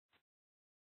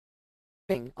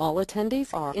All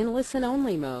attendees are in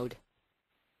listen-only mode.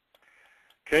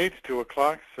 Okay, it's 2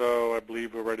 o'clock, so I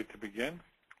believe we're ready to begin.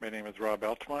 My name is Rob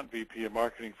Altamont, VP of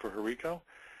Marketing for Hireko.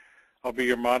 I'll be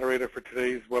your moderator for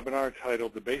today's webinar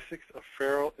titled The Basics of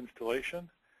Ferrule Installation.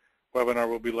 Webinar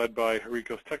will be led by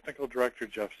Hireko's Technical Director,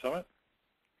 Jeff Summitt.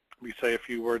 We say a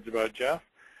few words about Jeff.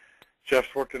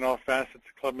 Jeff's worked in all facets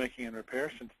of club making and repair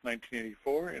since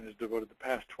 1984 and has devoted the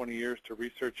past 20 years to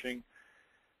researching,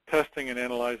 testing, and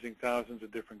analyzing thousands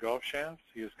of different golf shafts.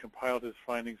 He has compiled his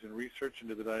findings and research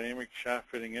into the Dynamic Shaft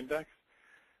Fitting Index,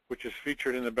 which is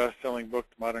featured in the best-selling book,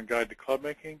 The Modern Guide to Club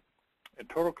Making, and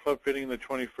Total Club Fitting in the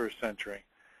 21st Century.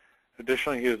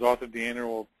 Additionally, he has authored the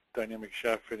annual Dynamic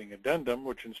Shaft Fitting Addendum,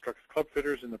 which instructs club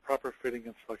fitters in the proper fitting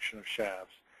and selection of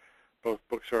shafts. Both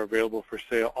books are available for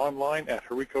sale online at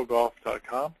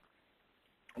hirekogolf.com.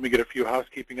 Let me get a few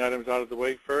housekeeping items out of the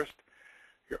way first.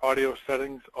 Your audio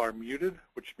settings are muted,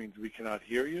 which means we cannot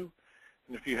hear you.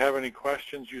 And if you have any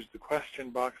questions, use the question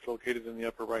box located in the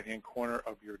upper right-hand corner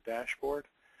of your dashboard.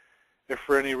 If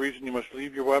for any reason you must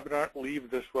leave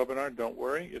this webinar, don't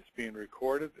worry. It's being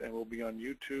recorded and will be on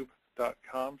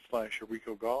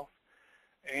youtube.com/hirekogolf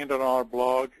and on our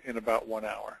blog in about 1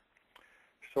 hour.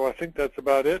 So I think that's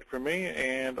about it for me,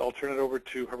 and I'll turn it over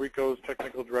to Hireko's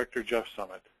Technical Director, Jeff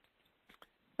Summitt.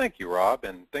 Thank you, Rob,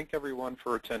 and thank everyone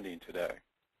for attending today.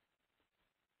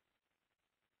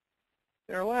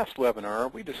 In our last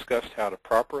webinar, we discussed how to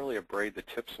properly abrade the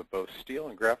tips of both steel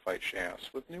and graphite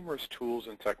shafts with numerous tools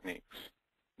and techniques.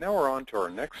 Now we're on to our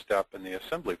next step in the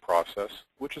assembly process,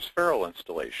 which is ferrule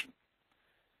installation.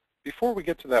 Before we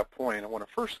get to that point, I want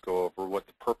to first go over what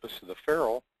the purpose of the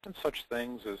ferrule and such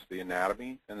things as the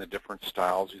anatomy and the different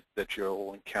styles that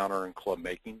you'll encounter in club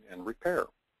making and repair.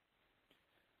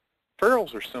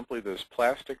 Ferrules are simply those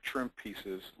plastic trim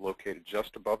pieces located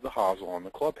just above the hosel on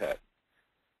the club head.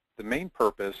 The main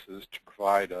purpose is to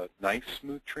provide a nice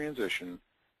smooth transition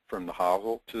from the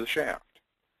hosel to the shaft.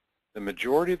 The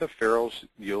majority of the ferrules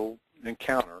you'll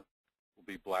encounter will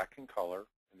be black in color,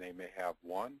 and they may have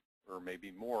one or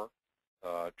maybe more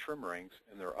trim rings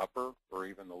in their upper or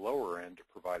even the lower end to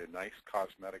provide a nice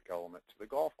cosmetic element to the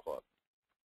golf club.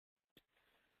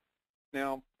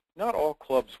 Now, not all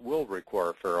clubs will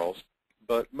require ferrules,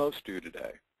 but most do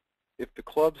today. If the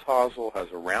club's hosel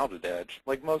has a rounded edge,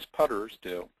 like most putters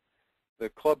do, the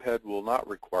club head will not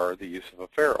require the use of a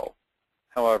ferrule.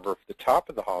 However, if the top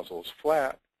of the hosel is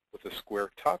flat with a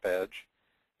square top edge,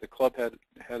 the club head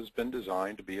has been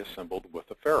designed to be assembled with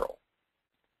a ferrule.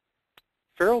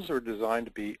 Ferrules are designed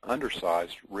to be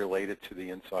undersized related to the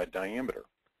inside diameter.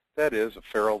 That is, a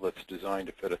ferrule that's designed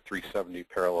to fit a 370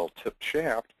 parallel tipped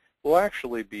shaft will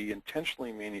actually be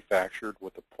intentionally manufactured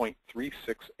with a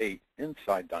 .368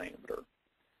 inside diameter.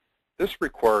 This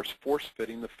requires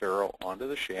force-fitting the ferrule onto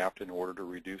the shaft in order to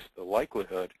reduce the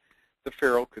likelihood the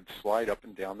ferrule could slide up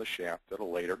and down the shaft at a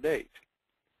later date.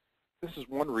 This is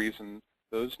one reason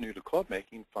those new to club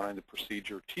making find the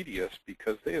procedure tedious,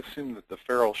 because they assume that the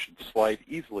ferrule should slide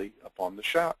easily upon the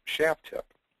shaft tip.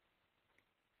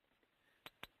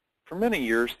 For many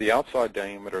years, the outside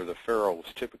diameter of the ferrule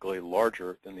was typically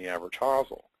larger than the average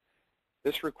hosel.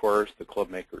 This requires the club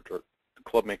maker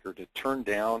to turn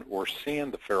down or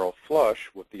sand the ferrule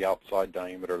flush with the outside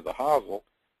diameter of the hosel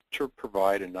to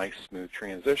provide a nice smooth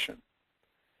transition.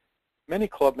 Many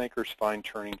club makers find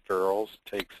turning ferrules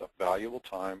takes up valuable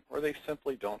time, or they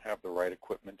simply don't have the right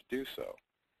equipment to do so.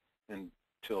 And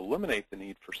to eliminate the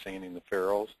need for sanding the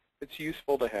ferrules, it's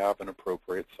useful to have an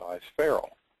appropriate size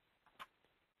ferrule.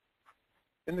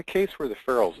 In the case where the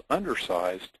ferrule is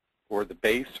undersized, or the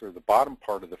base or the bottom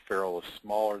part of the ferrule is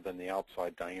smaller than the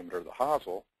outside diameter of the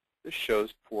hosel, this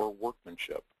shows poor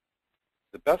workmanship.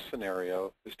 The best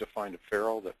scenario is to find a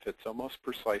ferrule that fits almost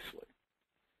precisely.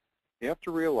 You have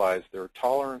to realize there are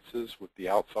tolerances with the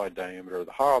outside diameter of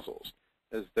the hosels,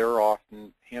 as they're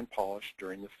often hand-polished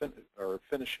during the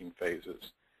finishing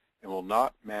phases and will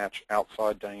not match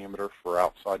outside diameter for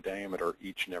outside diameter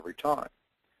each and every time.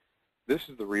 This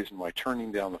is the reason why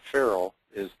turning down the ferrule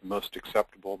is the most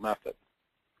acceptable method.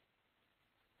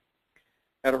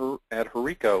 At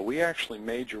Hireko, we actually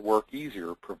made your work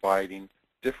easier providing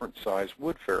different size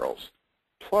wood ferrules.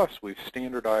 Plus, we've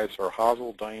standardized our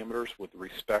hosel diameters with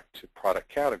respect to product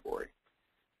category.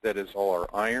 That is, all our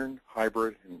iron,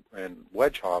 hybrid, and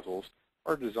wedge hosels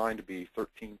are designed to be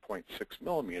 13.6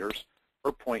 millimeters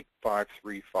or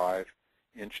 0.535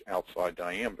 inch outside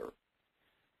diameter.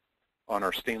 On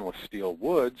our stainless steel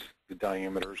woods, the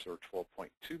diameters are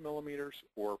 12.2 millimeters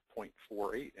or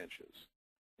 0.48 inches.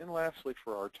 And lastly,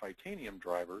 for our titanium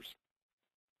drivers,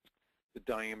 the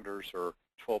diameters are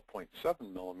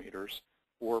 12.7 millimeters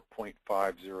or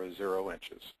 0.500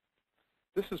 inches.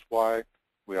 This is why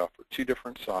we offer two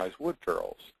different size wood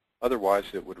ferrules. Otherwise,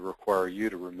 it would require you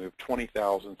to remove 20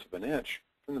 thousandths of an inch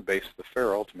from the base of the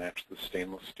ferrule to match the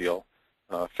stainless steel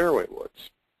fairway woods.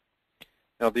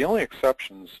 Now, the only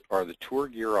exceptions are the tour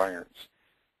gear irons,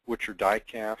 which are die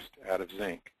cast out of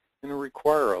zinc and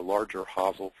require a larger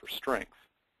hosel for strength.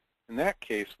 In that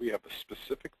case, we have a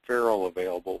specific ferrule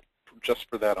available just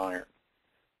for that iron.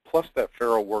 Plus, that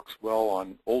ferrule works well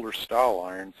on older style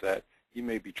irons that you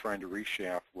may be trying to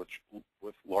reshaft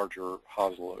with larger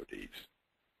hosel ODs.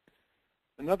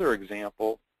 Another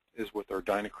example is with our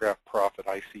Dynacraft Profit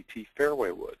ICT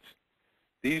fairway woods.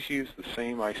 These use the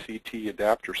same ICT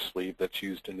adapter sleeve that's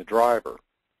used in the driver,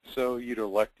 so you'd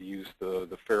elect to use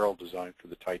the ferrule designed for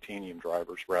the titanium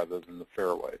drivers rather than the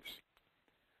fairways.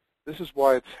 This is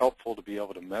why it's helpful to be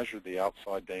able to measure the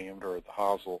outside diameter of the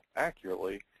hosel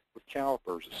accurately with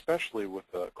calipers, especially with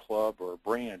a club or a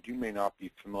brand you may not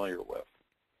be familiar with.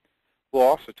 We'll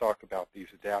also talk about these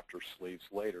adapter sleeves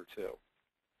later too.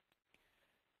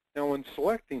 Now, when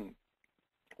selecting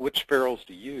which ferrules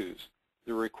to use,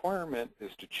 the requirement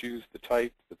is to choose the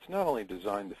type that's not only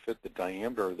designed to fit the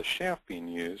diameter of the shaft being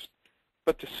used,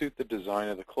 but to suit the design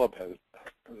of the club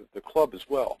as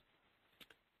well.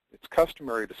 It's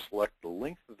customary to select the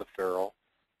length of the ferrule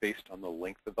based on the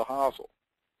length of the hosel.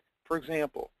 For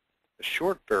example, a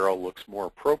short ferrule looks more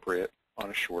appropriate on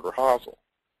a shorter hosel,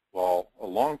 while a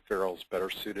long ferrule is better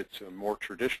suited to a more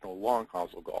traditional long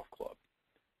hosel golf club.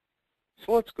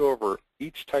 So let's go over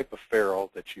each type of ferrule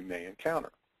that you may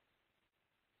encounter.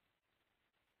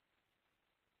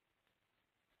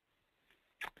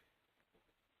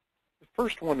 The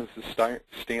first one is the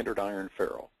standard iron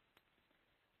ferrule.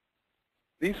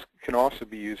 These can also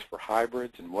be used for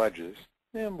hybrids and wedges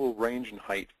and will range in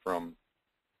height from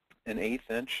an 1/8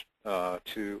 inch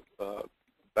to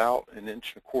about 1.25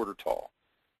 inches tall,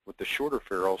 with the shorter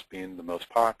ferrules being the most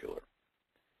popular.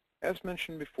 As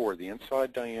mentioned before, the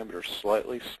inside diameter is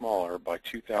slightly smaller by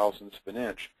 2 thousandths of an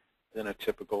inch than a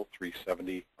typical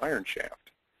 370 iron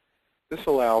shaft. This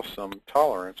allows some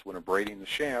tolerance when abrading the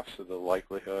shaft, so the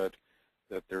likelihood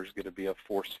that there's going to be a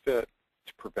forced fit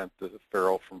to prevent the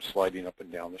ferrule from sliding up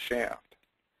and down the shaft.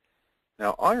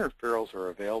 Now, iron ferrules are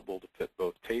available to fit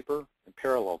both taper and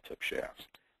parallel tip shafts,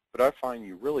 but I find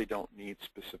you really don't need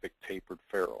specific tapered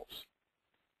ferrules.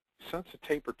 Since a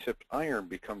taper-tipped iron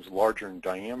becomes larger in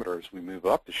diameter as we move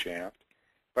up the shaft,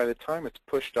 by the time it's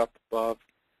pushed up above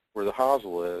where the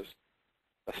hosel is,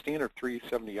 a standard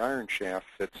 370 iron shaft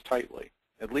fits tightly,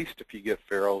 at least if you get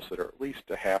ferrules that are at least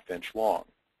a 1/2 inch long.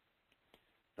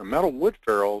 Now, metal wood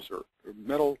ferrules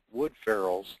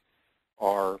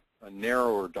are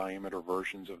narrower diameter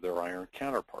versions of their iron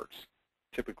counterparts,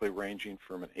 typically ranging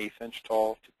from an 1/8 inch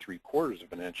tall to 3/4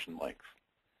 of an inch in length.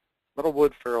 Metal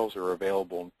wood ferrules are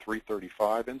available in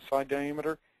 335 inside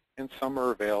diameter, and some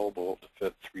are available to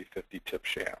fit 350 tip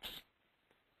shafts.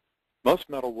 Most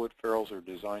metal wood ferrules are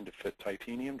designed to fit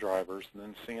titanium drivers and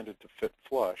then sanded to fit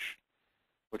flush,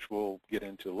 which we'll get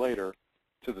into later,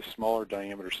 to the smaller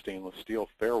diameter stainless steel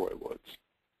fairway woods.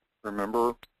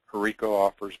 Remember, Hireko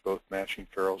offers both matching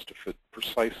ferrules to fit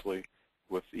precisely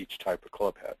with each type of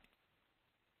club head.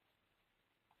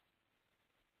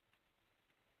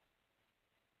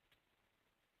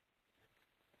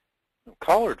 Now,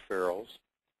 collared ferrules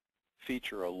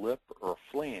feature a lip or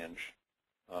a flange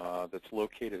that's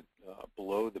located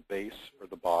below the base or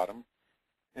the bottom,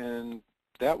 and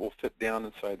that will fit down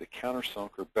inside the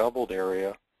countersunk or beveled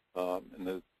area in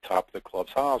the top of the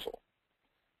club's hosel.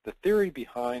 The theory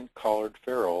behind collared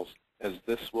ferrules is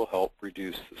this will help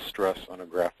reduce the stress on a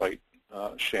graphite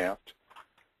shaft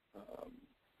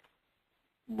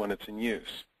when it's in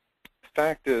use. The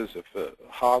fact is, if a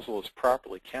hosel is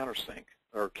properly countersunk,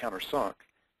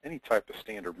 any type of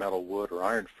standard metal, wood, or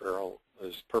iron ferrule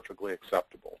is perfectly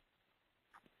acceptable.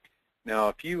 Now,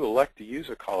 if you elect to use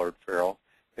a collared ferrule,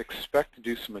 expect to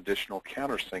do some additional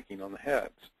countersinking on the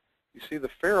heads. You see, the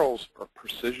ferrules are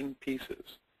precision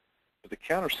pieces, but the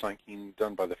countersinking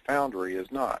done by the foundry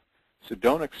is not. So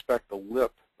don't expect the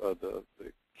lip of the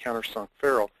countersunk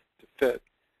ferrule to fit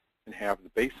and have the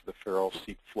base of the ferrule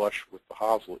seat flush with the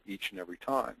hosel each and every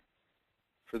time.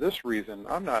 For this reason,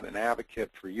 I'm not an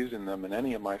advocate for using them in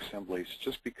any of my assemblies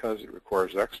just because it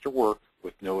requires extra work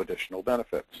with no additional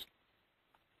benefits.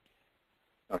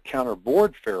 Now,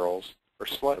 counterbored ferrules are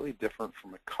slightly different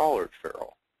from a collared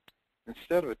ferrule.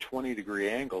 Instead of a 20-degree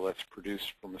angle that's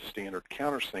produced from a standard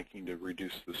countersinking to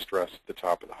reduce the stress at the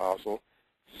top of the hosel,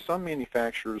 some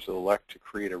manufacturers elect to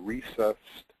create a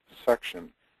recessed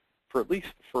section for at least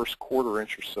the first 1/4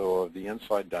 inch or so of the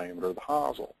inside diameter of the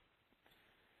hosel.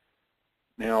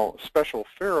 Now, a special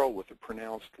ferrule with a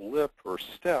pronounced lip or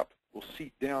step will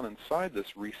seat down inside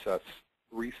this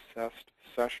recessed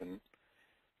section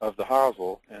of the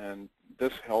hosel, and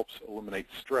this helps eliminate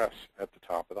stress at the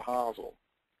top of the hosel.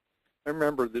 I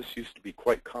remember this used to be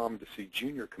quite common to see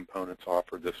junior components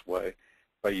offered this way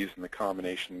by using the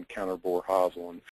combination counterbore hosel and